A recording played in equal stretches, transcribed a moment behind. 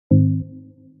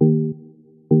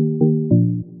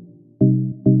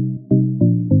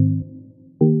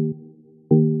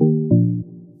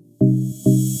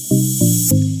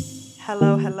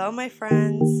Hello, my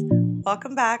friends.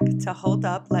 Welcome back to Hold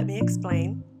Up, Let Me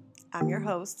Explain. I'm your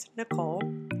host, Nicole.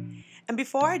 And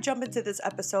before I jump into this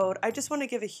episode, I just want to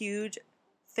give a huge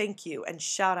thank you and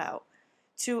shout out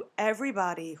to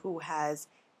everybody who has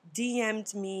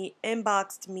DM'd me,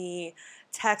 inboxed me,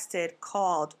 texted,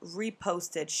 called,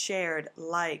 reposted, shared,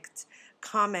 liked,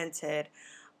 commented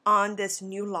on this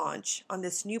new launch, on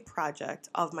this new project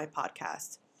of my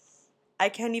podcast. I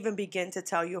can't even begin to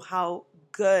tell you how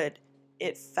good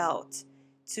it felt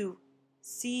to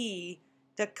see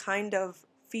the kind of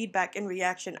feedback and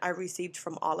reaction I received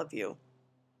from all of you.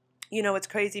 It's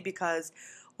crazy because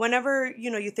whenever,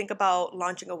 you think about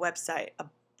launching a website, a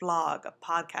blog, a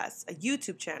podcast, a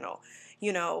YouTube channel,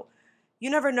 you know, you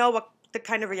never know what the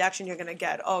kind of reaction you're going to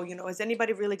get. Oh, is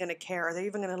anybody really going to care? Are they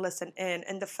even going to listen in?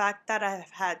 And the fact that I've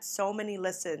had so many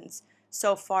listens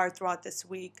so far throughout this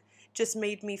week just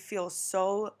made me feel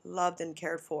so loved and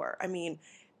cared for. I mean,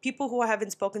 people who I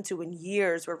haven't spoken to in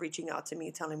years were reaching out to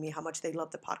me, telling me how much they love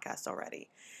the podcast already.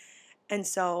 And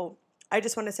so I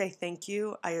just want to say thank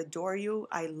you. I adore you.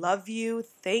 I love you.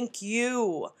 Thank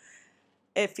you.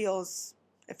 It feels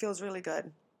really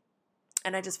good.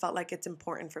 And I just felt like it's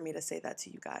important for me to say that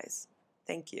to you guys.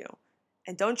 Thank you.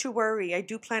 And don't you worry. I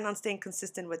do plan on staying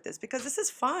consistent with this because this is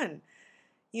fun.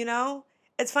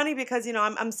 It's funny because,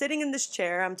 I'm sitting in this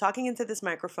chair, I'm talking into this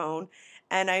microphone,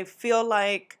 and I feel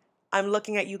like I'm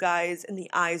looking at you guys in the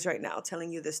eyes right now,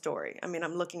 telling you this story. I mean,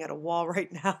 I'm looking at a wall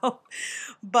right now,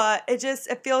 but it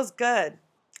feels good.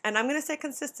 And I'm going to stay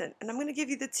consistent, and I'm going to give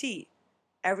you the tea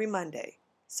every Monday.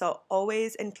 So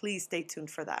always and please stay tuned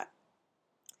for that.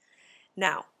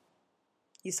 Now,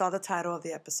 you saw the title of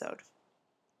the episode.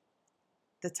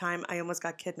 The time I almost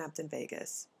got kidnapped in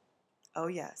Vegas. Oh,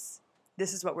 yes.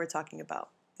 This is what we're talking about.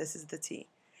 This is the tea.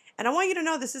 And I want you to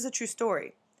know this is a true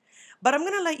story. But I'm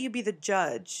going to let you be the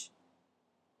judge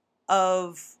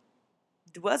of,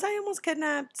 was I almost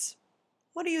kidnapped?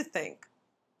 What do you think?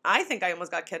 I think I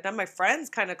almost got kidnapped. My friends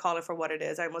kind of call it for what it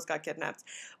is. I almost got kidnapped.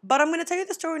 But I'm going to tell you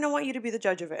the story and I want you to be the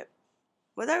judge of it.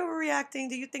 Was I overreacting?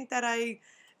 Do you think that I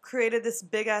created this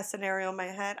big-ass scenario in my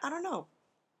head? I don't know.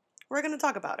 We're going to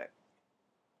talk about it.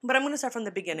 But I'm going to start from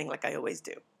the beginning like I always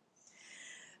do.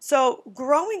 So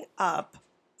growing up,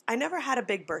 I never had a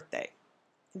big birthday.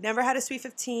 Never had a sweet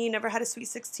 15, never had a sweet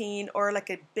 16, or like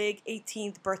a big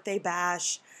 18th birthday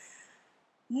bash.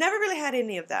 Never really had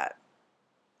any of that.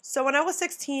 So when I was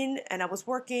 16 and I was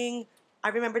working, I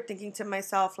remember thinking to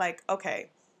myself like, okay,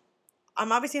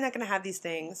 I'm obviously not going to have these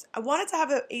things. I wanted to have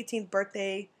an 18th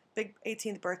birthday, big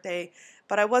 18th birthday,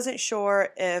 but I wasn't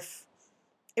sure if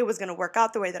it was going to work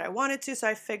out the way that I wanted to. So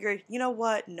I figured, you know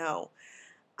what? No.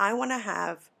 I want to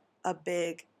have a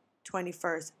big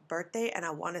 21st birthday and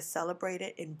I want to celebrate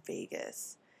it in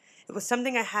Vegas. It was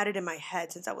something I had it in my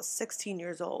head since I was 16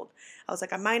 years old. I was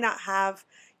like, I might not have,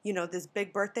 this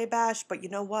big birthday bash, but you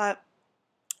know what?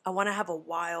 I want to have a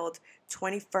wild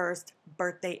 21st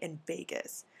birthday in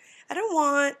Vegas. I don't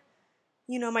want,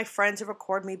 my friends to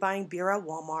record me buying beer at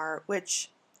Walmart, which,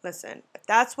 listen, if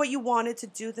that's what you wanted to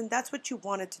do, then that's what you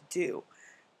wanted to do.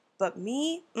 But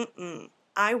me,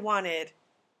 I wanted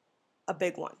a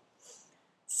big one.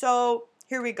 So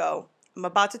here we go. I'm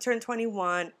about to turn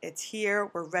 21. It's here.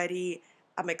 We're ready.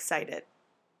 I'm excited.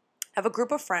 I have a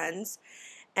group of friends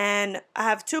and I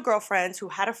have two girlfriends who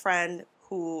had a friend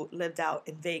who lived out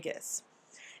in Vegas.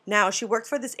 Now she worked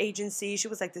for this agency. She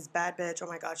was like this bad bitch. Oh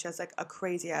my God. She has like a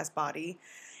crazy ass body.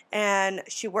 And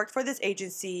she worked for this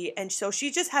agency. And so she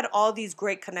just had all these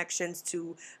great connections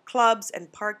to clubs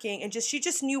and parking. And she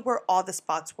just knew where all the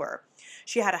spots were.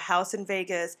 She had a house in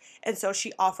Vegas. And so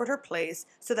she offered her place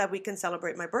so that we can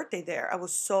celebrate my birthday there. I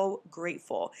was so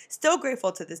grateful. Still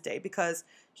grateful to this day because,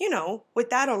 with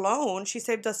that alone, she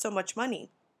saved us so much money.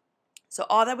 So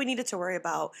all that we needed to worry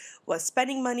about was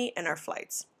spending money and our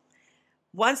flights.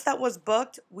 Once that was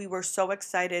booked, we were so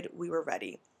excited. We were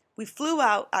ready. We flew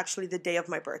out actually the day of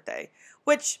my birthday,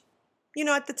 which,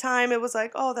 at the time it was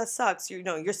like, oh, that sucks.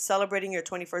 You're celebrating your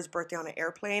 21st birthday on an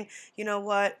airplane. You know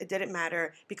what? It didn't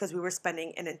matter because we were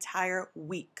spending an entire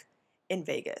week in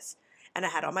Vegas. And I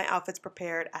had all my outfits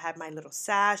prepared. I had my little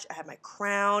sash. I had my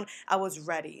crown. I was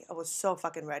ready. I was so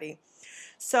fucking ready.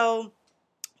 So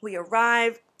we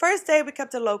arrived. First day we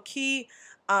kept it low key.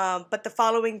 But the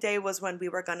following day was when we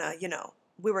were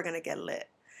gonna get lit.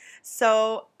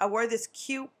 So I wore this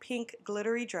cute pink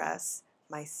glittery dress,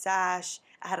 my sash.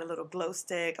 I had a little glow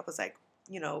stick. I was like,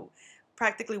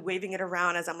 practically waving it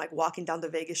around as I'm like walking down the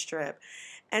Vegas Strip.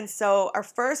 And so our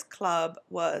first club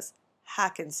was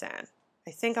Hackensack. I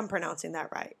think I'm pronouncing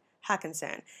that right.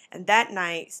 Hackensack. And that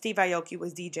night, Steve Aoki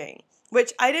was DJing,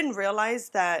 which I didn't realize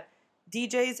that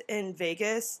DJs in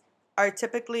Vegas are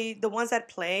typically the ones that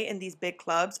play in these big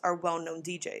clubs are well-known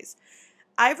DJs.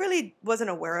 I really wasn't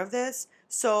aware of this.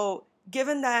 So,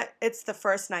 given that it's the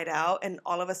first night out and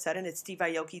all of a sudden it's Steve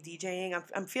Aoki DJing,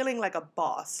 I'm feeling like a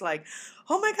boss. Like,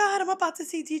 oh my God, I'm about to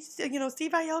see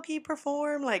Steve Aoki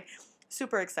perform. Like,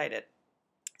 super excited.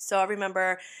 So, I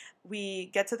remember we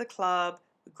get to the club,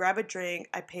 we grab a drink.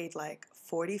 I paid like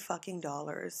 40 fucking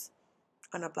dollars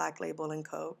on a Black Label and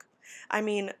Coke. I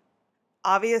mean,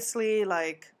 obviously,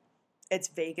 like, it's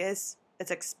Vegas,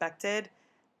 it's expected,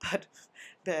 but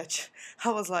bitch, I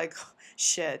was like,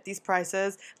 shit, these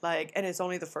prices, like, and it's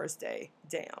only the first day.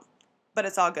 Damn. But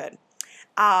it's all good.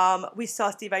 We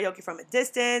saw Steve Aoki from a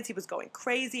distance. He was going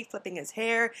crazy, flipping his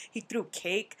hair. He threw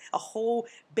cake, a whole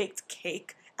baked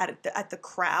cake at the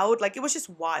crowd. Like, it was just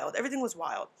wild. Everything was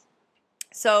wild.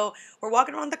 So we're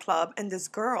walking around the club, and this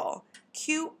girl,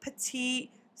 cute,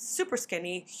 petite, super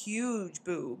skinny, huge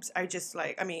boobs. I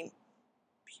mean,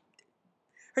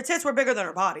 her tits were bigger than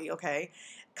her body, okay?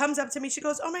 Comes up to me. She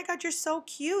goes, oh my God, you're so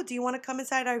cute. Do you want to come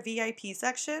inside our VIP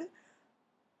section?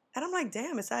 And I'm like,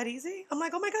 damn, is that easy? I'm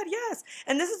like, oh my God, yes.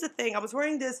 And this is the thing. I was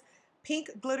wearing this pink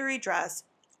glittery dress.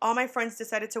 All my friends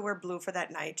decided to wear blue for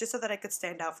that night just so that I could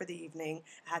stand out for the evening.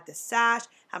 I had this sash,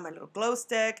 had my little glow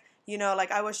stick.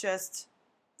 Like I was just,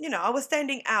 I was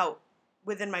standing out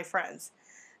within my friends.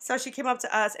 So she came up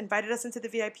to us, invited us into the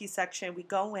VIP section. We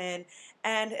go in,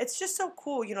 and it's just so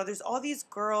cool. There's all these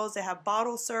girls. They have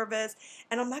bottle service.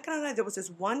 And I'm not going to lie, there was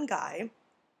this one guy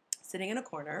sitting in a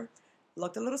corner,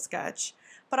 looked a little sketch,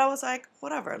 but I was like,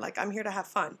 whatever. Like, I'm here to have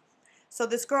fun. So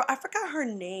this girl, I forgot her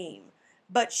name,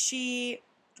 but she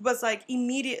was like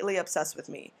immediately obsessed with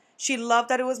me. She loved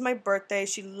that it was my birthday.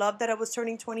 She loved that I was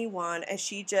turning 21, and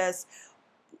she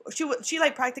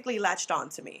like practically latched on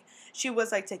to me. She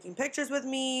was like taking pictures with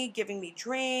me, giving me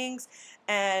drinks,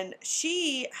 and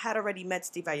she had already met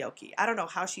Steve Aoki. I don't know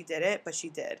how she did it, but she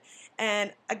did.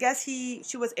 And I guess she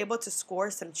was able to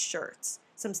score some shirts,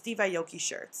 some Steve Aoki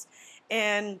shirts.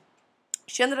 And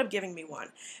she ended up giving me one.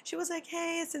 She was like,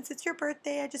 hey, since it's your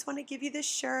birthday, I just want to give you this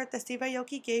shirt that Steve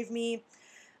Aoki gave me.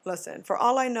 Listen, for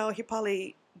all I know, he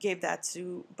probably gave that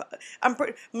to,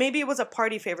 maybe it was a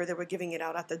party favor. They were giving it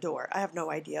out at the door. I have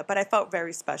no idea, but I felt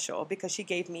very special because she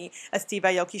gave me a Steve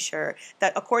Aoki shirt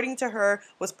that, according to her,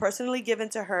 was personally given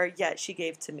to her, yet she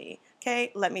gave to me.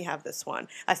 Okay, let me have this one.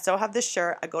 I still have this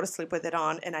shirt. I go to sleep with it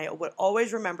on, and I would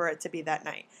always remember it to be that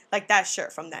night, like that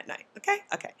shirt from that night. Okay.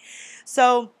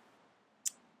 So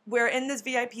we're in this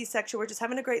VIP section. We're just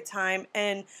having a great time.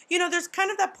 And, there's kind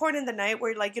of that point in the night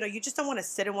where, like, you just don't want to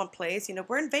sit in one place.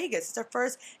 We're in Vegas. It's our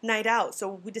first night out.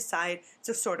 So we decide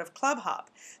to sort of club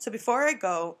hop. So before I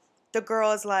go, the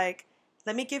girl is like,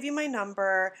 let me give you my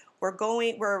number. We're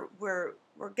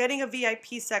getting a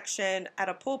VIP section at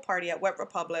a pool party at Wet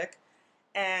Republic,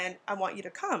 and I want you to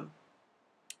come.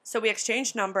 So we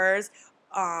exchanged numbers.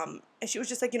 And she was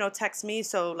just like, text me.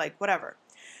 So, like, whatever.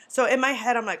 So in my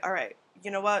head, I'm like, all right, you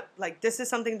know what? Like, this is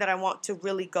something that I want to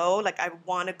really go. Like, I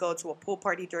want to go to a pool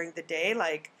party during the day.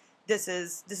 Like, this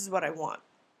is what I want.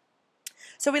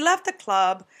 So we left the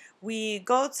club. We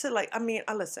go to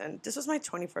listen, this was my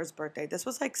 21st birthday. This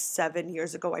was like 7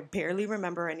 years ago. I barely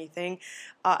remember anything,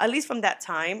 at least from that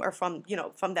time or from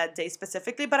that day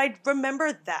specifically. But I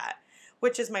remember that,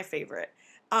 which is my favorite.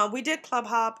 We did club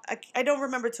hop. I don't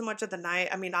remember too much of the night.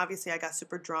 I mean, obviously, I got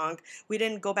super drunk. We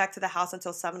didn't go back to the house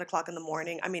until 7 o'clock in the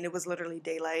morning. I mean, it was literally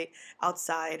daylight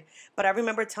outside. But I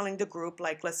remember telling the group,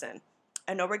 like, listen,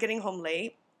 I know we're getting home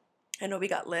late. I know we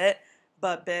got lit.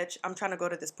 But, bitch, I'm trying to go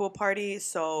to this pool party.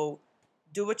 So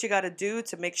do what you got to do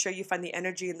to make sure you find the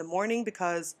energy in the morning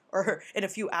or in a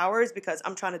few hours, because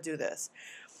I'm trying to do this.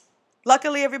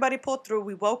 Luckily, everybody pulled through.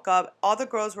 We woke up. All the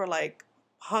girls were, like,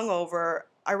 hungover.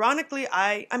 Ironically,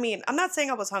 I'm not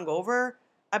saying I was hungover.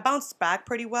 I bounced back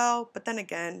pretty well, but then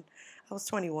again, I was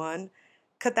 21.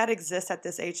 Could that exist at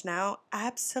this age now?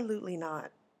 Absolutely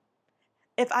not.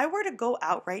 If I were to go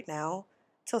out right now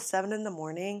till 7 in the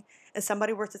morning and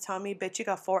somebody were to tell me, bitch, you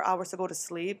got 4 hours to go to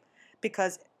sleep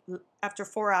because after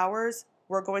 4 hours,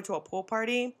 we're going to a pool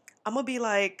party, I'm going to be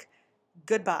like,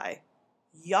 goodbye.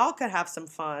 Y'all can have some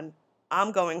fun.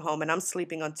 I'm going home and I'm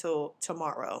sleeping until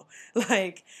tomorrow.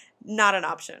 Like, not an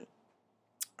option.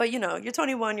 But, you're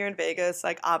 21, you're in Vegas.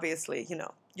 Like, obviously,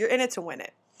 you're in it to win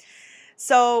it.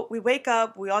 So we wake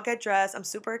up, we all get dressed. I'm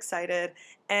super excited.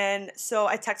 And so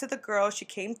I texted the girl. She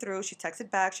came through. She texted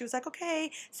back. She was like,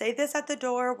 okay, say this at the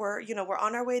door. We're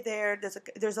on our way there.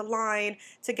 There's a line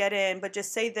to get in, but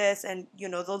just say this and,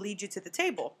 they'll lead you to the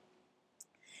table.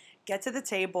 Get to the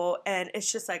table, and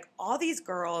it's just like all these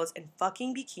girls in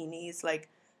fucking bikinis, like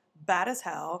bad as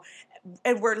hell,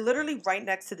 and we're literally right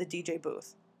next to the DJ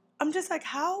booth. I'm just like,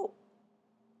 how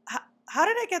how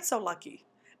did I get so lucky?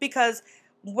 Because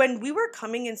when we were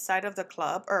coming inside of the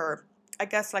club, or I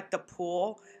guess like the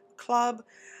pool club,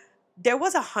 there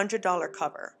was $100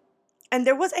 cover. And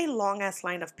there was a long ass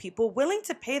line of people willing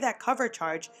to pay that cover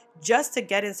charge just to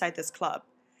get inside this club.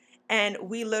 And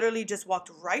we literally just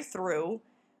walked right through,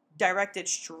 directed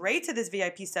straight to this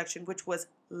VIP section, which was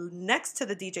next to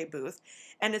the DJ booth.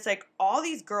 And it's like all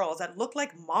these girls that look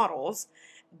like models,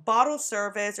 bottle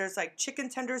service. There's like chicken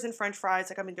tenders and French fries.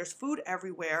 Like, I mean, there's food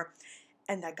everywhere.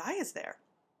 And that guy is there,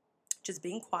 just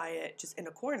being quiet, just in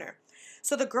a corner.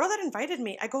 So the girl that invited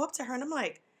me, I go up to her and I'm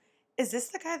like, is this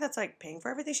the guy that's like paying for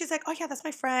everything? She's like, oh yeah, that's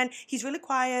my friend. He's really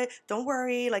quiet. Don't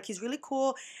worry. Like, he's really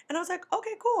cool. And I was like,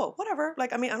 okay, cool. Whatever.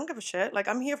 Like, I mean, I don't give a shit. Like,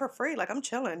 I'm here for free. Like, I'm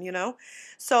chilling, you know?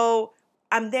 So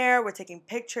I'm there. We're taking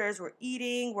pictures. We're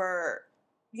eating. We're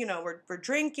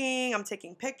drinking. I'm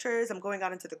taking pictures. I'm going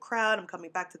out into the crowd. I'm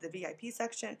coming back to the VIP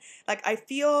section. Like, I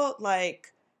feel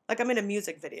like I'm in a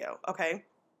music video. Okay.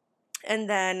 And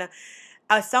then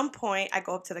at some point I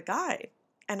go up to the guy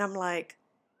and I'm like,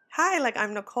 hi, like,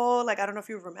 I'm Nicole. Like, I don't know if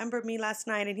you remember me last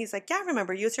night. And he's like, yeah, I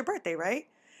remember you. It's your birthday, right?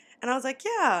 And I was like,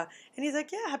 yeah. And he's like,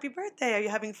 yeah, happy birthday. Are you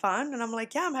having fun? And I'm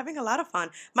like, yeah, I'm having a lot of fun.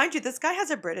 Mind you, this guy has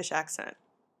a British accent.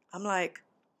 I'm like,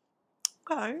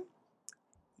 okay,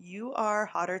 you are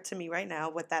hotter to me right now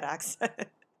with that accent.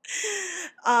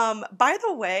 By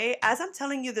the way, as I'm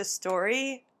telling you this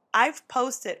story, I've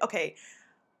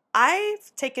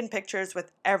taken pictures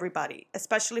with everybody,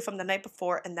 especially from the night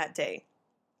before and that day.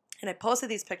 And I posted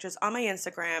these pictures on my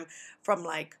Instagram from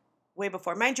like way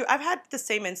before. Mind you, I've had the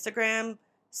same Instagram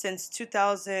since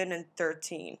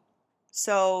 2013.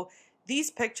 So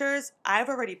these pictures I've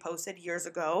already posted years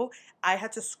ago. I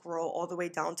had to scroll all the way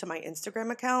down to my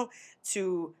Instagram account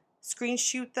to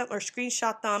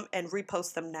screenshot them and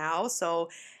repost them now. So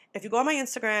if you go on my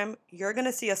Instagram, you're going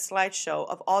to see a slideshow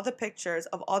of all the pictures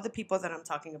of all the people that I'm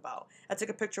talking about. I took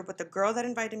a picture with the girl that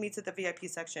invited me to the VIP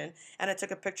section, and I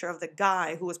took a picture of the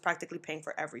guy who was practically paying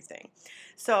for everything.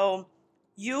 So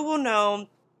you will know,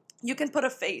 you can put a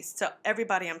face to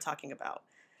everybody I'm talking about.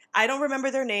 I don't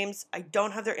remember their names. I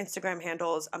don't have their Instagram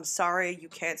handles. I'm sorry, you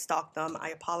can't stalk them. I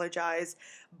apologize,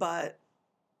 but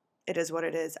it is what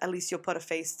it is. At least you'll put a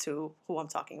face to who I'm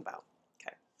talking about.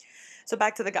 So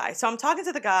back to the guy. So I'm talking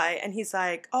to the guy and he's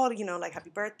like, oh, like, happy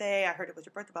birthday. I heard it was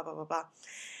your birthday, blah, blah, blah, blah.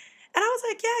 And I was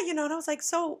like, yeah, and I was like,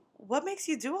 so what makes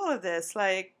you do all of this?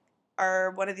 Like,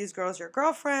 are one of these girls your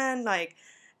girlfriend? Like,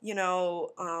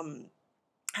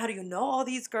 how do you know all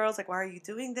these girls? Like, why are you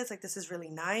doing this? Like, this is really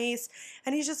nice.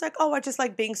 And he's just like, oh, I just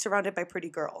like being surrounded by pretty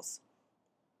girls.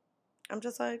 I'm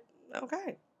just like,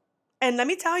 okay. And let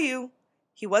me tell you,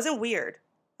 he wasn't weird,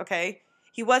 okay?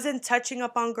 He wasn't touching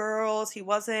up on girls. He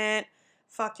wasn't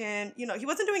fucking, he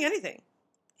wasn't doing anything.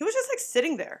 He was just like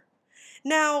sitting there.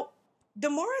 Now, the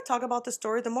more I talk about the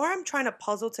story, the more I'm trying to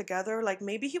puzzle together, like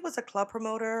maybe he was a club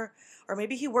promoter, or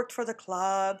maybe he worked for the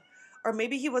club, or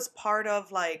maybe he was part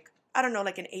of like, I don't know,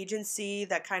 like an agency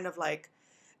that kind of like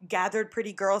gathered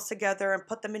pretty girls together and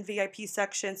put them in VIP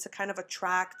sections to kind of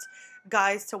attract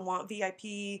guys to want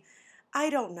VIP. I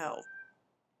don't know.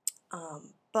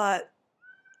 But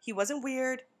he wasn't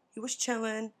weird. He was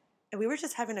chilling, and we were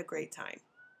just having a great time.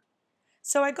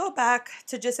 So I go back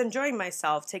to just enjoying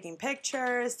myself, taking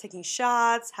pictures, taking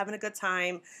shots, having a good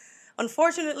time.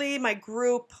 Unfortunately, my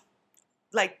group,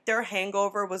 like, their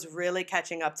hangover was really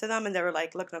catching up to them, and they were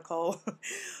like, look, Nicole,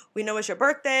 we know it's your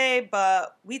birthday,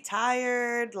 but we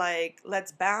tired. Like,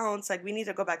 let's bounce. Like, we need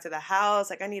to go back to the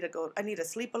house. Like, I need to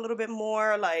sleep a little bit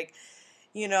more. Like,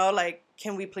 like,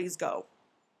 can we please go?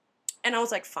 And I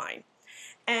was like, fine.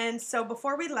 And so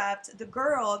before we left, the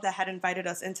girl that had invited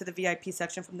us into the VIP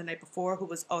section from the night before, who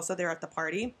was also there at the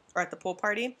party, or at the pool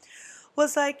party,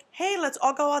 was like, hey, let's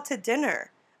all go out to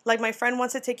dinner. Like, my friend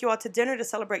wants to take you out to dinner to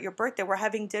celebrate your birthday. We're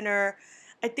having dinner,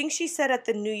 I think she said at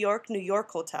the New York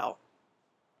hotel.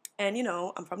 And,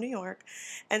 I'm from New York.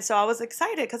 And so I was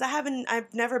excited because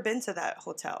I've never been to that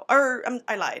hotel. Or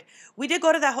I lied. We did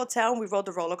go to that hotel and we rode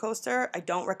the roller coaster. I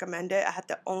don't recommend it. I had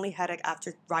the only headache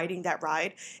after riding that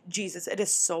ride. Jesus, it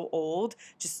is so old.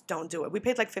 Just don't do it. We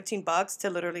paid like $15 to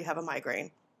literally have a migraine.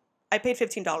 I paid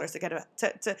 $15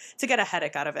 to get a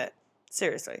headache out of it.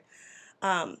 Seriously.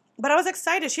 But I was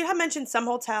excited. She had mentioned some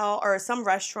hotel or some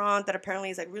restaurant that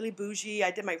apparently is like really bougie. I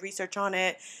did my research on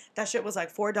it. That shit was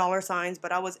like $4 signs,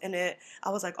 but I was in it. I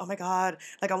was like, oh my God,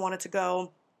 like I wanted to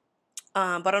go.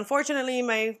 But unfortunately,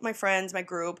 my friends, my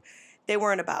group, they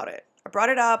weren't about it. I brought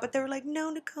it up, but they were like, no,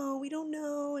 Nicole, we don't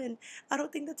know. And I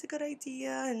don't think that's a good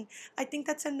idea. And I think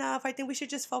that's enough. I think we should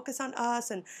just focus on us.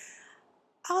 And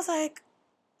I was like,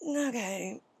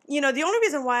 okay. The only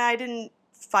reason why I didn't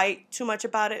fight too much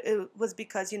about it was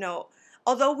because,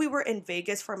 although we were in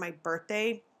Vegas for my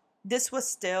birthday, this was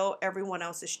still everyone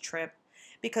else's trip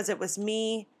because it was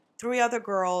me, three other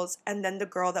girls, and then the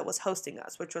girl that was hosting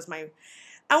us, which was I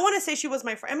want to say she was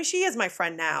my friend. I mean, she is my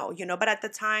friend now, but at the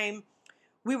time,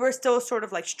 we were still sort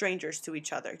of like strangers to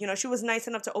each other. She was nice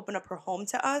enough to open up her home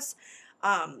to us.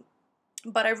 Um,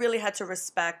 but I really had to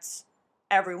respect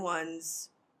everyone's,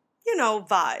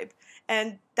 vibe.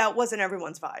 And that wasn't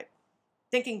everyone's vibe.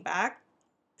 Thinking back,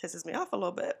 pisses me off a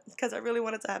little bit because I really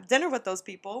wanted to have dinner with those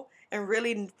people and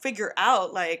really figure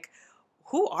out, like,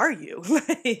 who are you?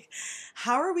 Like,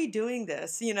 how are we doing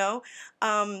this?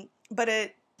 But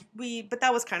that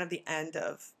was kind of the end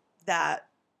of that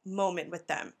moment with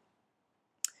them.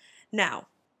 Now,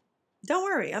 don't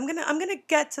worry. I'm gonna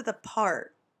get to the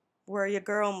part where your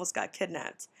girl almost got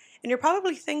kidnapped. And you're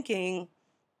probably thinking,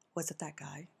 was it that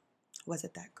guy? Was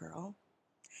it that girl?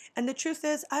 And the truth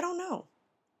is, I don't know.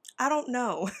 I don't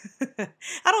know. I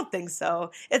don't think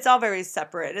so. It's all very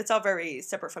separate. It's all very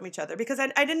separate from each other because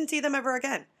I didn't see them ever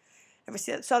again.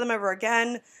 Saw them ever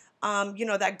again.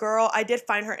 That girl, I did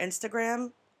find her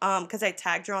Instagram because I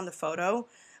tagged her on the photo.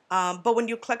 But when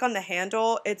you click on the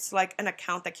handle, it's like an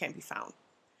account that can't be found.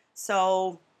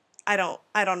 So I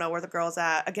don't know where the girl's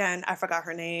at. Again, I forgot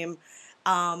her name.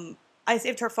 I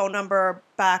saved her phone number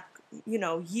back,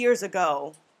 years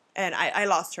ago, and I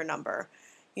lost her number.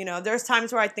 There's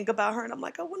times where I think about her and I'm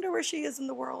like, I wonder where she is in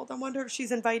the world. I wonder if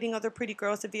she's inviting other pretty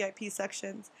girls to VIP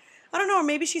sections. I don't know, or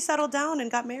maybe she settled down and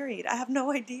got married. I have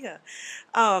no idea.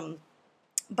 But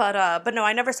no,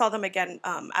 I never saw them again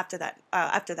after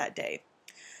that day.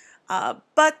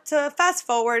 But to fast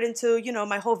forward into,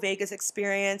 my whole Vegas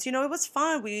experience, it was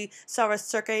fun. We saw a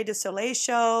Cirque du Soleil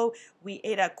show. We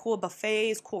ate at cool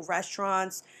buffets, cool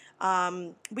restaurants.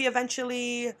 We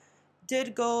eventually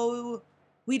did go,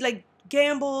 we like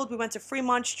gambled. We went to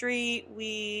Fremont Street.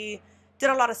 We did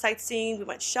a lot of sightseeing. We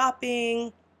went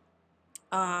shopping.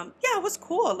 Yeah, it was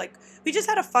cool. Like, we just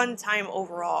had a fun time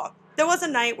overall. There was a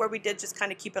night where we did just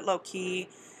kind of keep it low key.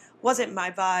 Wasn't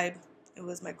my vibe. It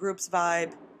was my group's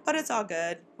vibe. But it's all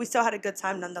good. We still had a good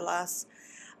time nonetheless.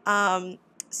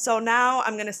 So now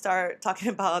I'm going to start talking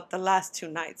about the last 2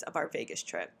 nights of our Vegas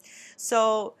trip.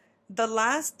 So the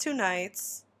last 2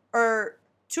 nights, or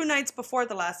 2 nights before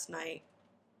the last night,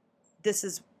 this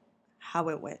is how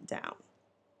it went down.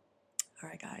 All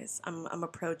right, guys, I'm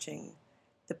approaching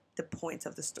the point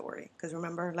of the story. Because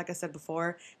remember, like I said before,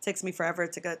 it takes me forever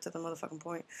to get to the motherfucking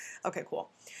point. Okay, cool.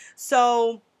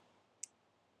 So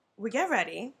we get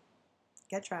ready.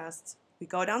 Get dressed, we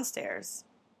go downstairs,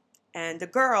 and the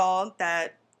girl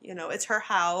that, it's her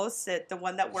house, the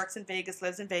one that works in Vegas,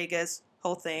 lives in Vegas,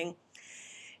 whole thing,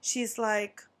 she's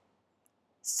like,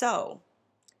 so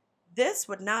this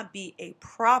would not be a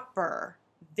proper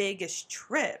Vegas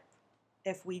trip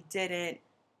if we didn't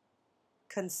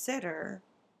consider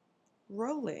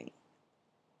rolling.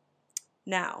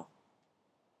 Now,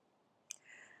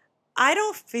 I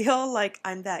don't feel like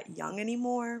I'm that young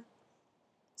anymore.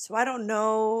 So I don't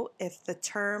know if the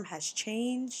term has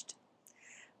changed,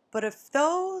 but if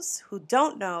those who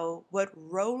don't know what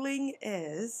rolling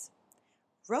is,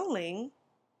 rolling,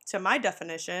 to my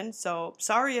definition, so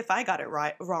sorry if I got it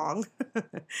wrong,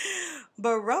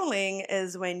 but rolling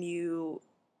is when you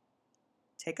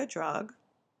take a drug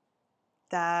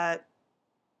that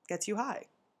gets you high,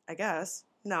 I guess.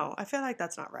 No, I feel like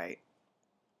that's not right.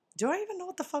 Do I even know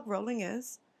what the fuck rolling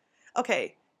is?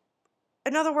 Okay,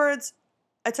 in other words,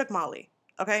 I took Molly,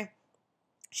 okay?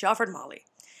 She offered Molly.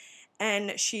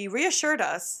 And she reassured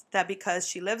us that because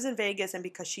she lives in Vegas and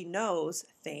because she knows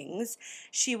things,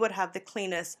 she would have the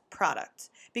cleanest product.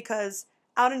 Because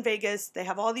out in Vegas, they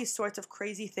have all these sorts of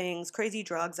crazy things, crazy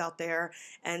drugs out there.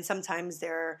 And sometimes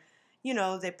they're,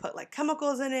 they put like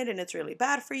chemicals in it and it's really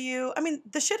bad for you. I mean,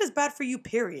 the shit is bad for you,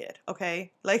 period,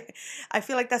 okay? Like, I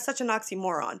feel like that's such an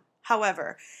oxymoron.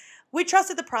 However, we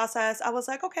trusted the process. I was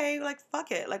like, okay, like,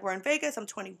 fuck it. Like, we're in Vegas. I'm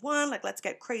 21. Like, let's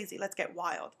get crazy. Let's get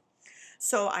wild.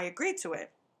 So I agreed to it.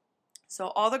 So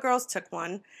all the girls took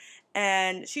one.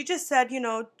 And she just said,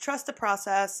 trust the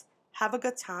process. Have a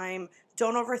good time.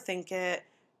 Don't overthink it.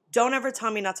 Don't ever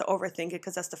tell me not to overthink it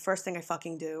because that's the first thing I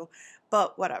fucking do.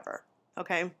 But whatever.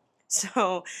 Okay?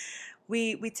 So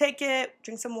we take it,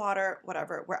 drink some water,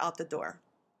 whatever. We're out the door.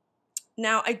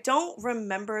 Now, I don't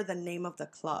remember the name of the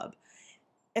club.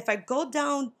 If I go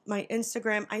down my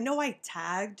Instagram, I know I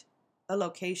tagged a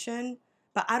location,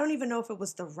 but I don't even know if it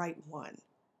was the right one.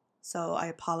 So I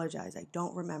apologize. I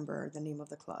don't remember the name of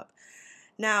the club.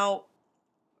 Now,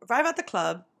 arrive at the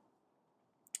club,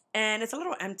 and it's a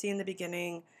little empty in the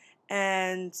beginning,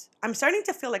 and I'm starting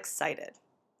to feel excited,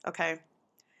 okay?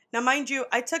 Now, mind you,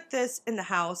 I took this in the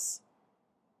house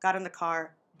got in the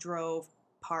car, drove,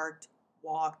 parked,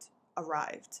 walked,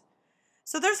 arrived.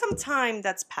 So there's some time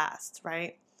that's passed,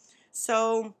 right?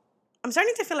 So I'm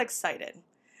starting to feel excited.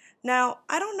 Now,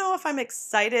 I don't know if I'm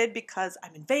excited because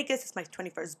I'm in Vegas. It's my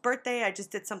 21st birthday. I just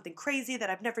did something crazy that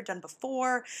I've never done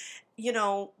before,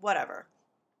 whatever.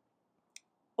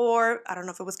 Or I don't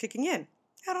know if it was kicking in.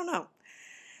 I don't know.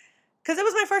 Because it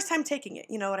was my first time taking it.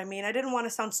 You know what I mean? I didn't want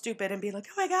to sound stupid and be like,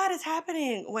 oh my God, it's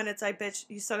happening. When it's like, bitch,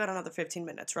 you still got another 15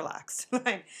 minutes. Relax.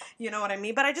 Like, you know what I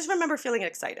mean? But I just remember feeling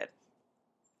excited.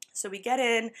 So we get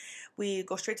in, we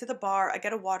go straight to the bar. I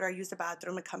get a water, I use the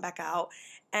bathroom and come back out.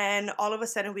 And all of a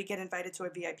sudden we get invited to a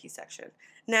VIP section.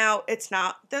 Now it's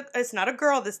not a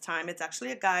girl this time. It's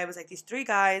actually a guy. It was like these three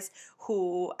guys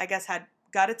who I guess had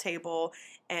got a table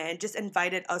and just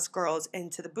invited us girls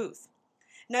into the booth.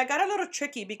 Now it got a little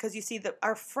tricky because you see that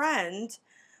our friend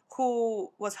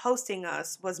who was hosting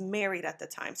us was married at the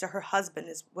time. So her husband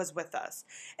was with us.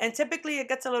 And typically it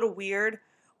gets a little weird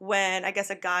when I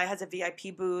guess a guy has a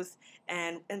VIP booth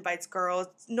and invites girls.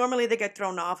 Normally they get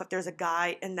thrown off if there's a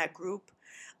guy in that group.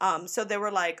 So they were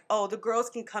like, oh, the girls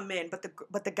can come in, but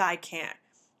the guy can't.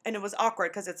 And it was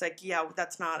awkward because it's like, yeah,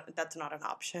 that's not an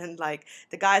option. Like,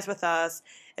 the guy's with us.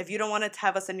 If you don't want to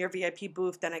have us in your VIP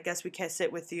booth, then I guess we can't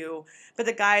sit with you. But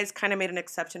the guys kind of made an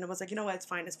exception and was like, you know what, it's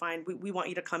fine. We want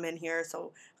you to come in here,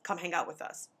 so come hang out with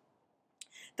us.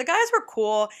 The guys were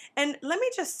cool. And let me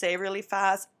just say really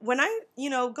fast, when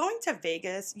going to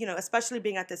Vegas, especially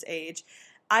being at this age,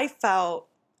 I felt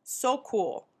so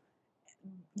cool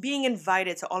being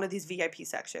invited to all of these VIP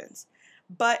sections.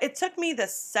 But it took me the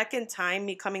second time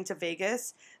me coming to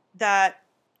Vegas that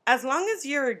as long as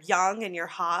you're young and you're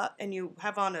hot and you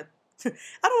have on a I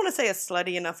don't want to say a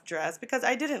slutty enough dress because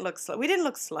we didn't look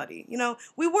slutty.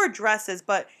 We wore dresses,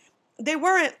 but they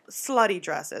weren't slutty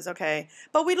dresses, okay?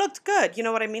 But we looked good, you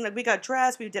know what I mean? Like, we got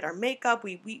dressed, we did our makeup,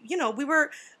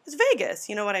 it's Vegas,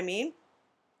 you know what I mean?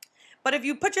 But if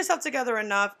you put yourself together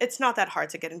enough, it's not that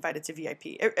hard to get invited to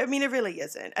VIP. I mean, it really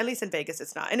isn't. At least in Vegas,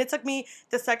 it's not. And it took me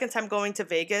the second time going to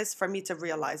Vegas for me to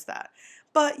realize that.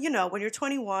 But, when you're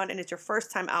 21 and it's your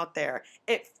first time out there,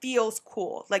 it feels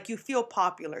cool. Like, you feel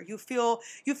popular. You feel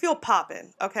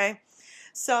poppin', okay?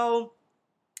 So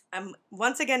I'm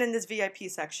once again in this VIP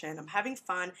section. I'm having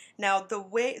fun. Now,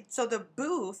 the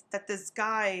booth that this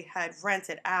guy had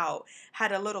rented out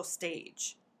had a little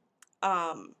stage.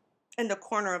 In the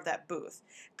corner of that booth.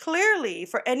 Clearly,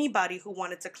 for anybody who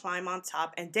wanted to climb on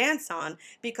top and dance on,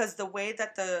 because the way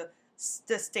that the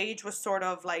stage was sort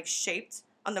of like shaped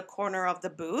on the corner of the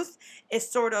booth is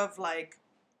sort of like,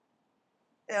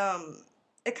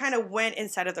 it kind of went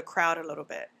inside of the crowd a little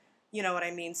bit. You know what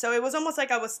I mean? So it was almost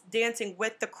like I was dancing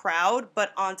with the crowd,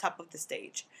 but on top of the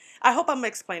stage. I hope I'm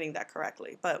explaining that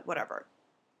correctly, but whatever.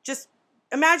 Just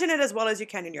imagine it as well as you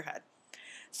can in your head.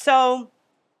 So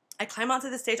I climb onto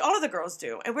the stage, all of the girls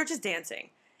do, and we're just dancing.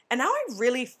 And now I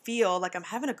really feel like I'm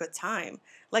having a good time.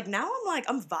 Like, now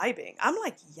I'm vibing. I'm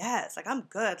like, yes, like, I'm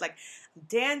good. Like,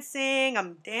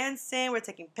 I'm dancing, we're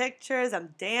taking pictures,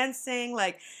 I'm dancing.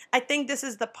 Like, I think this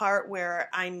is the part where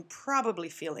I'm probably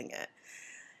feeling it.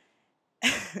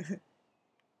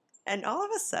 And all of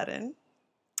a sudden,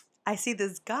 I see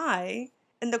this guy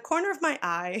in the corner of my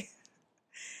eye.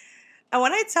 And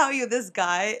when I tell you this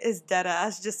guy is dead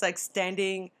ass, just like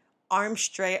standing arms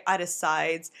straight at his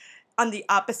sides on the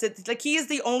opposite, like, he is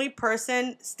the only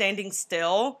person standing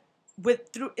still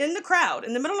in the crowd,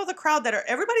 in the middle of the crowd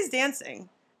everybody's dancing.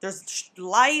 There's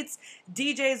lights,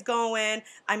 DJs going.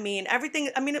 I mean, everything.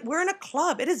 I mean, we're in a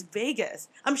club. It is Vegas.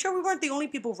 I'm sure we weren't the only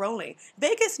people rolling.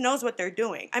 Vegas knows what they're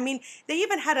doing. I mean, they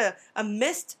even had a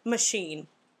mist machine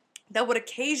that would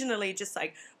occasionally just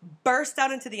like burst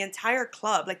out into the entire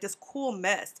club, like this cool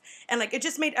mist. And like, it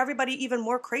just made everybody even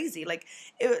more crazy. Like,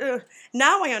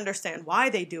 now I understand why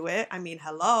they do it. I mean,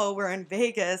 hello, we're in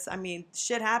Vegas. I mean,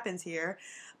 shit happens here.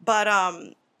 But,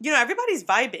 everybody's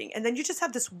vibing. And then you just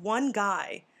have this one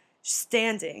guy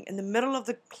standing in the middle of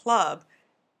the club,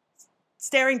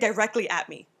 staring directly at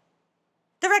me.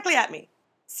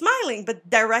 Smiling, but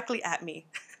directly at me.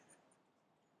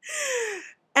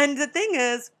 And the thing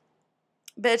is,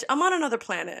 bitch, I'm on another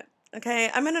planet, okay?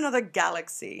 I'm in another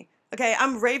galaxy, okay?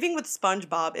 I'm raving with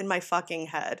SpongeBob in my fucking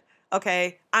head,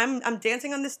 okay? I'm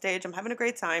dancing on the stage. I'm having a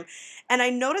great time. And I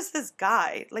noticed this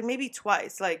guy, like, maybe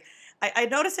twice. Like, I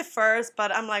noticed it first,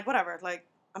 but I'm like, whatever. Like,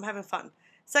 I'm having fun.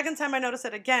 Second time I noticed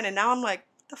it again, and now I'm like,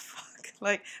 what the fuck?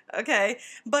 Like, okay.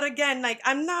 But again, like,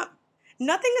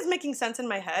 nothing is making sense in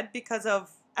my head because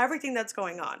of everything that's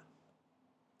going on.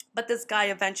 But this guy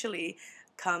eventually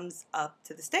comes up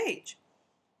to the stage.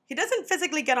 He doesn't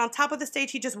physically get on top of the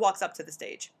stage. He just walks up to the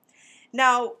stage.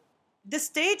 Now, the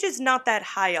stage is not that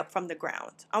high up from the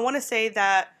ground. I want to say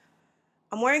that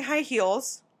I'm wearing high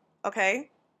heels. Okay,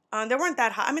 they weren't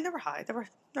that high. I mean, they were high.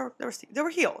 They were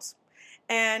heels,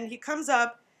 and he comes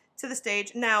up to the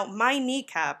stage. Now my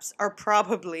kneecaps are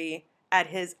probably at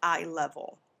his eye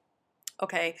level.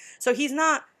 Okay, so he's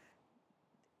not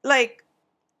like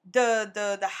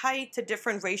the height to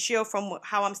different ratio from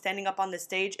how I'm standing up on the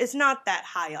stage is not that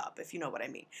high up, if you know what I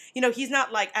mean. He's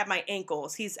not like at my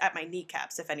ankles. He's at my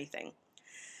kneecaps, if anything.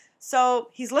 So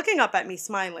he's looking up at me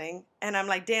smiling, and I'm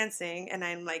like dancing, and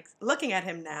I'm like looking at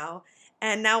him now.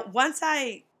 And now once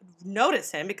I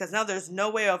notice him, because now there's no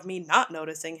way of me not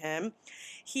noticing him,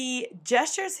 he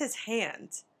gestures his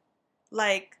hand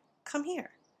like, come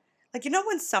here. Like,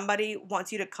 when somebody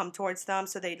wants you to come towards them,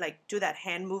 so they like do that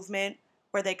hand movement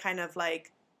where they kind of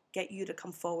like get you to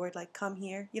come forward, like, come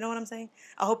here. You know what I'm saying?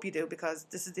 I hope you do, because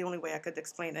this is the only way I could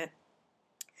explain it.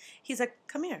 He's like,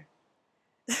 come here.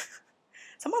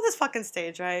 So I'm on this fucking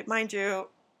stage, right? Mind you,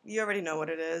 you already know what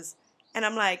it is. And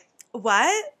I'm like,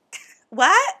 what?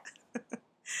 What?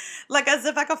 Like, as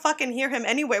if I could fucking hear him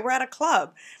anyway. We're at a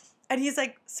club. And he's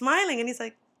like smiling, and he's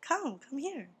like, come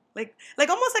here. Like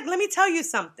almost like, let me tell you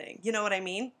something. You know what I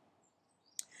mean?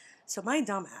 So my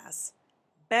dumbass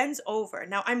bends over.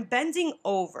 Now I'm bending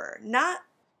over, not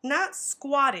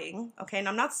squatting. Okay, and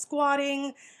I'm not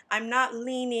squatting. I'm not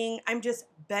leaning. I'm just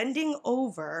bending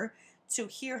over to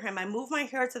hear him. I move my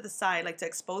hair to the side, like to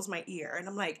expose my ear. And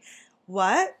I'm like,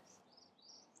 what?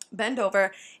 Bend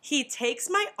over. He takes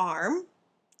my arm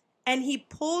and he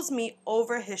pulls me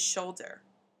over his shoulder.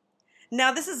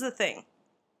 Now, this is the thing.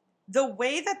 The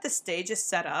way that the stage is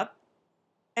set up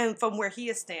and from where he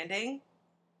is standing,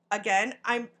 again,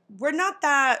 I'm not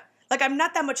that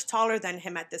much taller than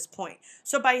him at this point.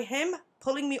 So by him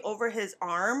pulling me over his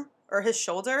arm or his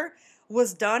shoulder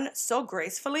was done so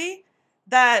gracefully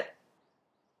that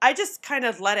I just kind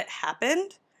of let it happen.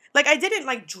 Like, I didn't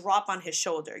like drop on his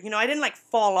shoulder. I didn't like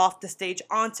fall off the stage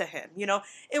onto him.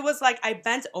 It was like I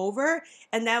bent over,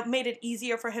 and that made it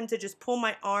easier for him to just pull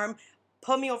my arm,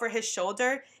 put me over his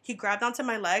shoulder. He grabbed onto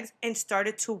my legs and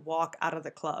started to walk out of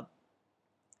the club.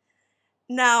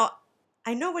 Now,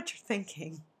 I know what you're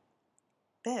thinking.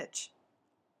 Bitch,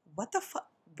 what the fuck?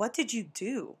 What did you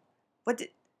do?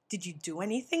 Did you do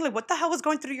anything? Like, what the hell was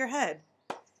going through your head?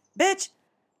 Bitch,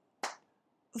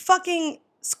 fucking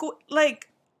school, like,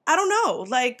 I don't know,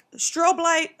 like strobe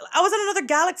light. I was on another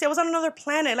galaxy. I was on another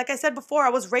planet. Like I said before, I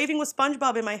was raving with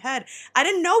SpongeBob in my head. I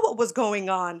didn't know what was going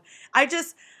on.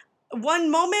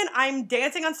 One moment I'm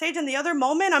dancing on stage, and the other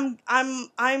moment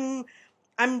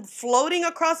I'm floating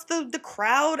across the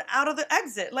crowd out of the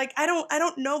exit. Like, I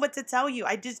don't know what to tell you.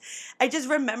 I just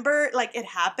remember like it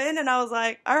happened, and I was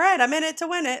like, all right, I'm in it to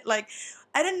win it. Like,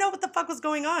 I didn't know what the fuck was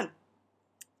going on.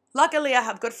 Luckily, I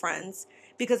have good friends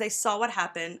because they saw what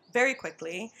happened very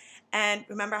quickly. And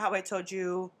remember how I told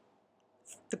you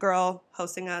the girl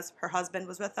hosting us, her husband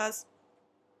was with us?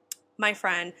 My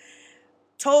friend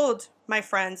told my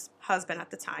friend's husband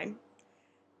at the time,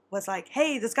 was like,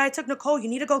 hey, this guy took Nicole. You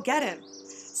need to go get him.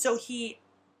 So he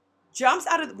jumps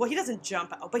out of, he doesn't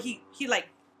jump out, but he like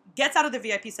gets out of the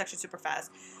VIP section super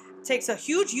fast, takes a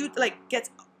huge, like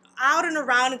gets out and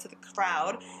around into the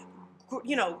crowd,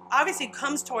 obviously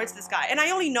comes towards this guy. And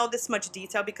I only know this much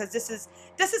detail because this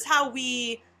is how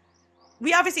we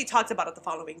obviously talked about it the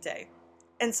following day.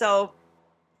 And so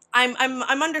I'm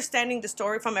understanding the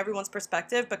story from everyone's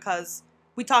perspective because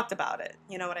we talked about it.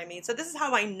 You know what I mean? So this is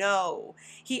how I know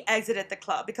he exited the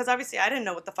club, because obviously I didn't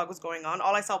know what the fuck was going on.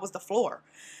 All I saw was the floor.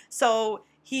 So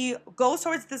he goes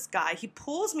towards this guy. He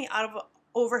pulls me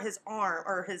over his arm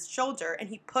or his shoulder, and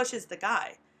he pushes the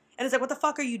guy. And it's like, what the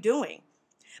fuck are you doing?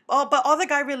 But all the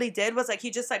guy really did was like,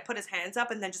 he just like put his hands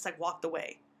up and then just like walked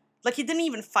away. Like, he didn't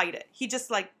even fight it. He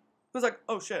just like was like,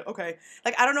 oh shit, okay.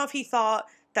 Like, I don't know if he thought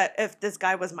that if this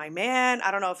guy was my man.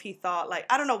 I don't know if he thought like,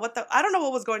 I don't know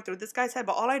what was going through this guy's head,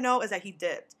 but all I know is that he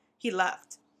dipped. He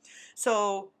left.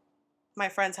 So my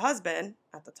friend's husband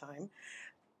at the time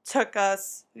took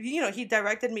us, he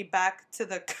directed me back to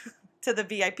the to the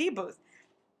VIP booth.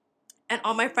 And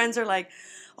all my friends are like,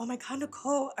 oh my God,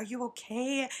 Nicole, are you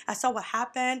okay? I saw what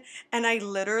happened. And I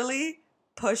literally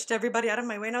pushed everybody out of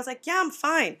my way. And I was like, yeah, I'm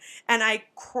fine. And I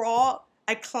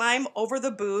climb over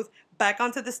the booth, back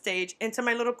onto the stage, into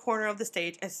my little corner of the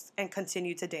stage, and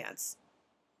continue to dance.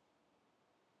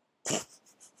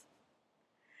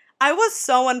 I was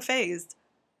so unfazed.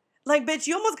 Like, bitch,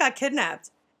 you almost got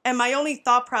kidnapped. And my only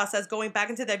thought process going back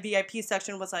into that VIP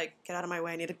section was like, get out of my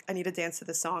way. I need to dance to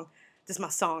this song. This is my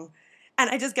song. And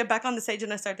I just get back on the stage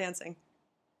and I start dancing.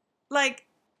 Like,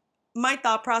 my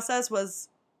thought process was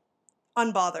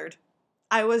unbothered.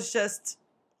 I was just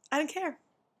I didn't care.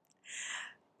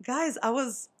 Guys, I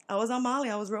was on Molly.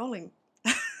 I was rolling.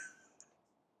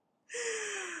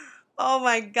 Oh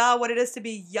my God, what it is to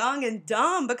be young and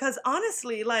dumb. Because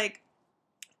honestly, like,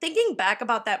 thinking back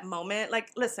about that moment,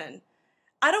 like, listen,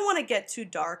 I don't want to get too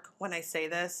dark when I say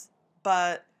this,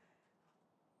 but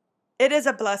it is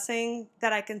a blessing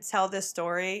that I can tell this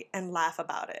story and laugh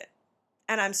about it.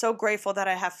 And I'm so grateful that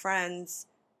I have friends,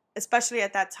 especially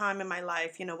at that time in my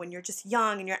life, when you're just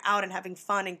young and you're out and having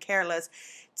fun and careless,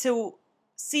 to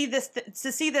see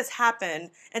this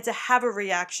happen and to have a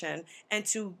reaction and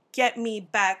to get me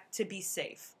back to be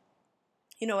safe.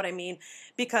 You know what I mean?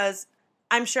 Because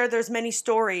I'm sure there's many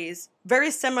stories very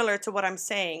similar to what I'm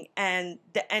saying, and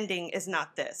the ending is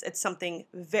not this. It's something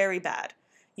very bad.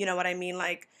 You know what I mean?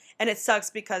 Like, and it sucks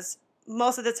because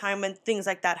most of the time when things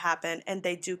like that happen and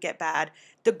they do get bad,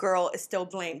 the girl is still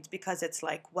blamed because it's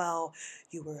like, well,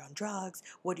 you were on drugs.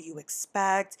 What do you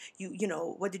expect?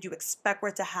 What did you expect for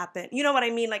it to happen? You know what I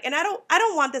mean? Like, and I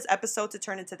don't want this episode to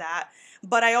turn into that,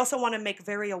 but I also want to make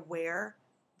very aware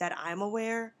that I'm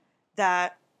aware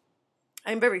that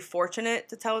I'm very fortunate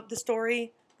to tell the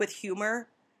story with humor,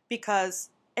 because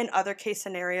in other case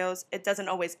scenarios, it doesn't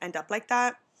always end up like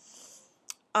that.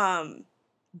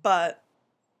 But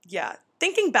yeah,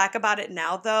 thinking back about it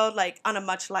now though, like on a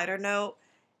much lighter note,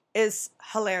 is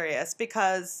hilarious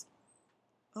because,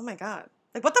 oh my God,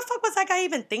 like what the fuck was that guy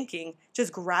even thinking?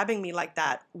 Just grabbing me like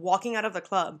that, walking out of the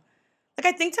club. Like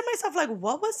I think to myself, like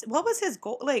what was his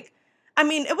goal? Like, I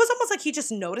mean, it was almost like he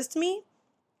just noticed me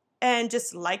and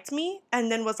just liked me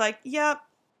and then was like, yeah,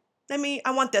 I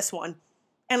want this one.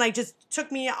 And like just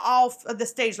took me off of the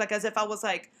stage like as if I was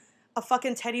like a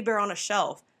fucking teddy bear on a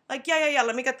shelf. Like, yeah,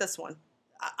 let me get this one.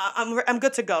 I'm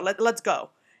good to go. Let's go.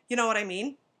 You know what I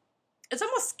mean? It's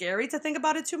almost scary to think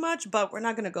about it too much, but we're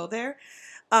not going to go there.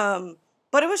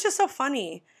 But it was just so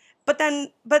funny. But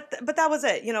that was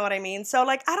it. You know what I mean? So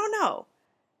like, I don't know.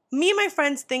 Me and my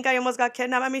friends think I almost got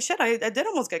kidnapped. I mean, shit, I did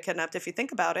almost get kidnapped if you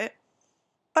think about it.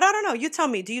 But I don't know. You tell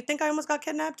me, do you think I almost got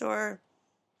kidnapped or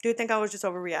do you think I was just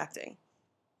overreacting?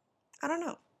 I don't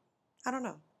know. I don't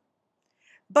know.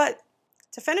 But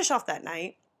to finish off that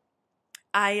night,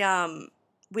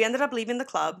 we ended up leaving the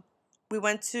club. We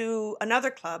went to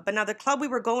another club, but now the club we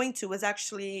were going to was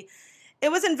actually, it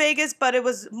was in Vegas, but it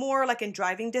was more like in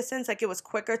driving distance. Like it was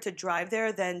quicker to drive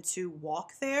there than to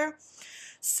walk there.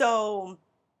 So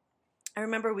I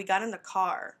remember we got in the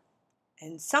car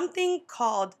and something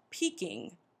called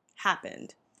peaking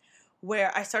happened,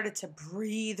 where I started to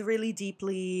breathe really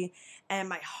deeply and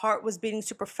my heart was beating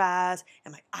super fast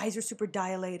and my eyes were super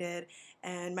dilated.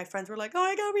 And my friends were like, oh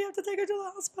my God, we have to take her to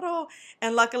the hospital.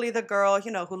 And luckily the girl,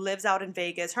 who lives out in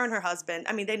Vegas, her and her husband,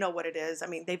 I mean, they know what it is. I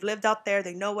mean, they've lived out there.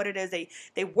 They know what it is.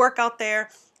 They work out there.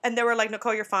 And they were like,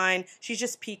 Nicole, you're fine. She's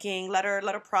just peaking. Let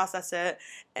her process it.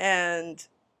 And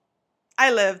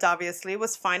I lived, obviously. It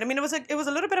was fine. I mean, it was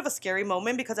a little bit of a scary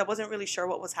moment because I wasn't really sure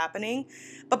what was happening.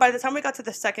 But by the time we got to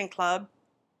the second club,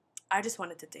 I just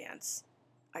wanted to dance.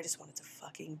 I just wanted to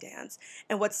fucking dance.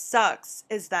 And what sucks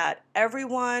is that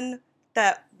everyone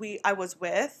that I was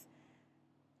with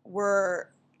were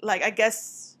like, I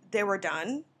guess they were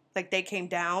done. Like they came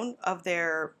down of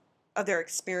their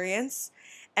experience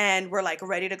and were like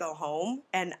ready to go home.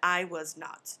 And I was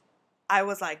not. I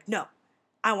was like, no,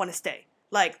 I want to stay.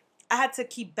 Like, I had to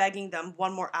keep begging them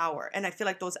one more hour. And I feel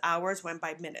like those hours went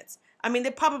by minutes. I mean,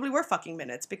 they probably were fucking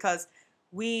minutes because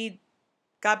we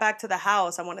got back to the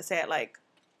house, I want to say at like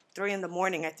 3 in the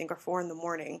morning, I think, or 4 in the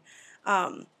morning.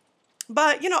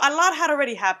 But, a lot had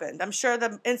already happened. I'm sure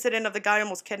the incident of the guy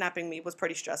almost kidnapping me was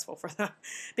pretty stressful for them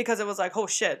because it was like, oh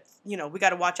shit, we got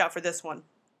to watch out for this one.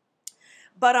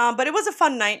 But it was a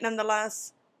fun night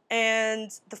nonetheless. And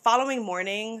the following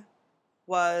morning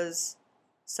was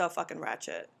so fucking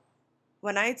ratchet.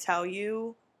 When I tell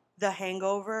you the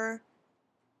hangover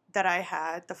that I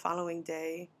had the following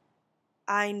day,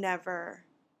 I never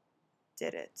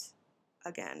did it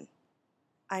again.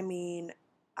 I mean,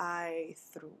 I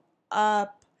threw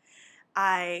up.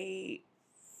 I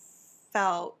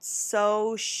felt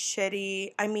so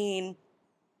shitty. I mean,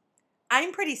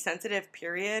 I'm pretty sensitive,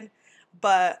 period,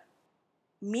 but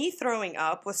me throwing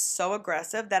up was so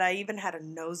aggressive that I even had a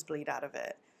nosebleed out of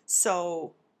it.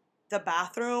 So the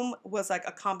bathroom was like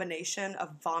a combination of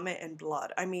vomit and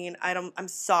blood. I mean, I'm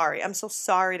sorry. I'm so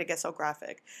sorry to get so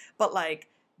graphic. But like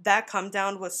that come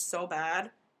down was so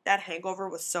bad. That hangover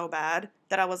was so bad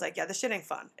that I was like, yeah, this shit ain't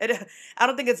fun. I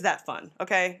don't think it's that fun.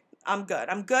 Okay. I'm good.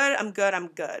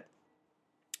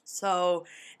 So,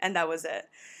 and that was it.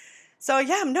 So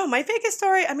yeah, no, my Vegas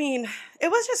story, I mean,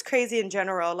 it was just crazy in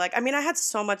general. Like, I mean, I had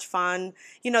so much fun,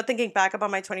 thinking back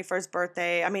about my 21st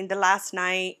birthday. I mean, the last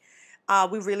night,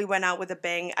 we really went out with a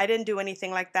bang. I didn't do anything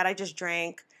like that. I just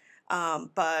drank.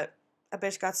 But a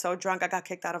bitch got so drunk, I got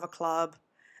kicked out of a club.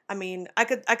 I mean, I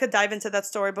could dive into that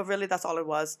story, but really that's all it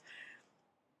was.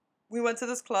 We went to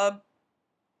this club.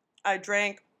 I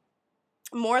drank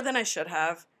more than I should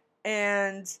have.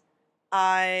 And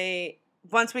I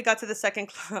once we got to the second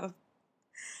club,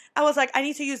 I was like, I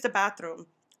need to use the bathroom,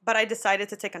 but I decided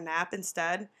to take a nap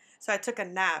instead. So I took a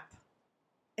nap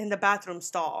in the bathroom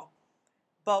stall.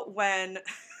 But when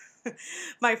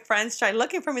my friends tried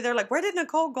looking for me, they're like, where did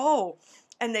Nicole go?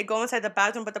 And they go inside the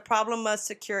bathroom, but the problem was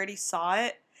security saw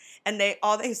it, and they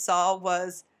saw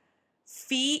was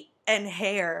feet and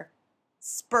hair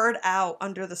spurred out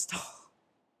under the stall.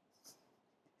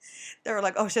 They were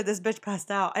like, oh shit, this bitch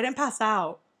passed out. I didn't pass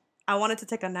out. I wanted to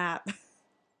take a nap.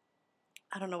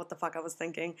 I don't know what the fuck I was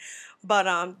thinking,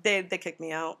 but they kicked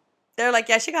me out. They're like,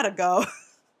 yeah, she gotta go.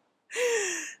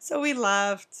 So we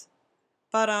left,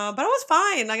 but I was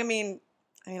fine. Like, I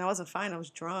wasn't fine. I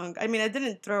was drunk. I mean, I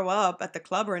didn't throw up at the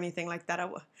club or anything like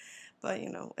that. But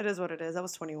it is what it is. I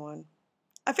was 21.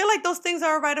 I feel like those things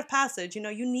are a rite of passage.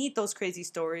 You need those crazy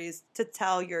stories to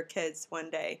tell your kids one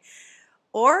day,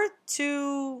 or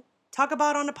to talk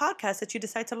about on a podcast that you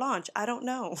decide to launch. I don't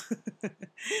know.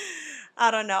 I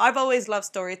don't know. I've always loved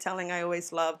storytelling. I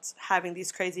always loved having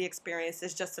these crazy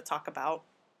experiences just to talk about.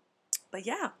 But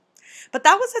yeah. But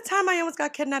that was the time I almost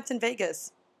got kidnapped in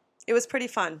Vegas. It was pretty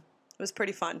fun. It was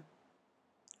pretty fun.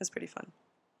 It was pretty fun.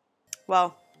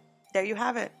 Well, there you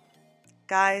have it.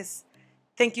 Guys,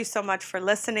 thank you so much for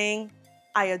listening.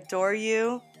 I adore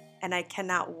you, and I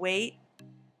cannot wait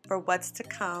for what's to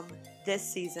come this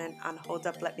season on Hold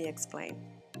Up, Let Me Explain.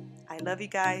 I love you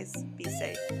guys. Be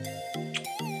safe.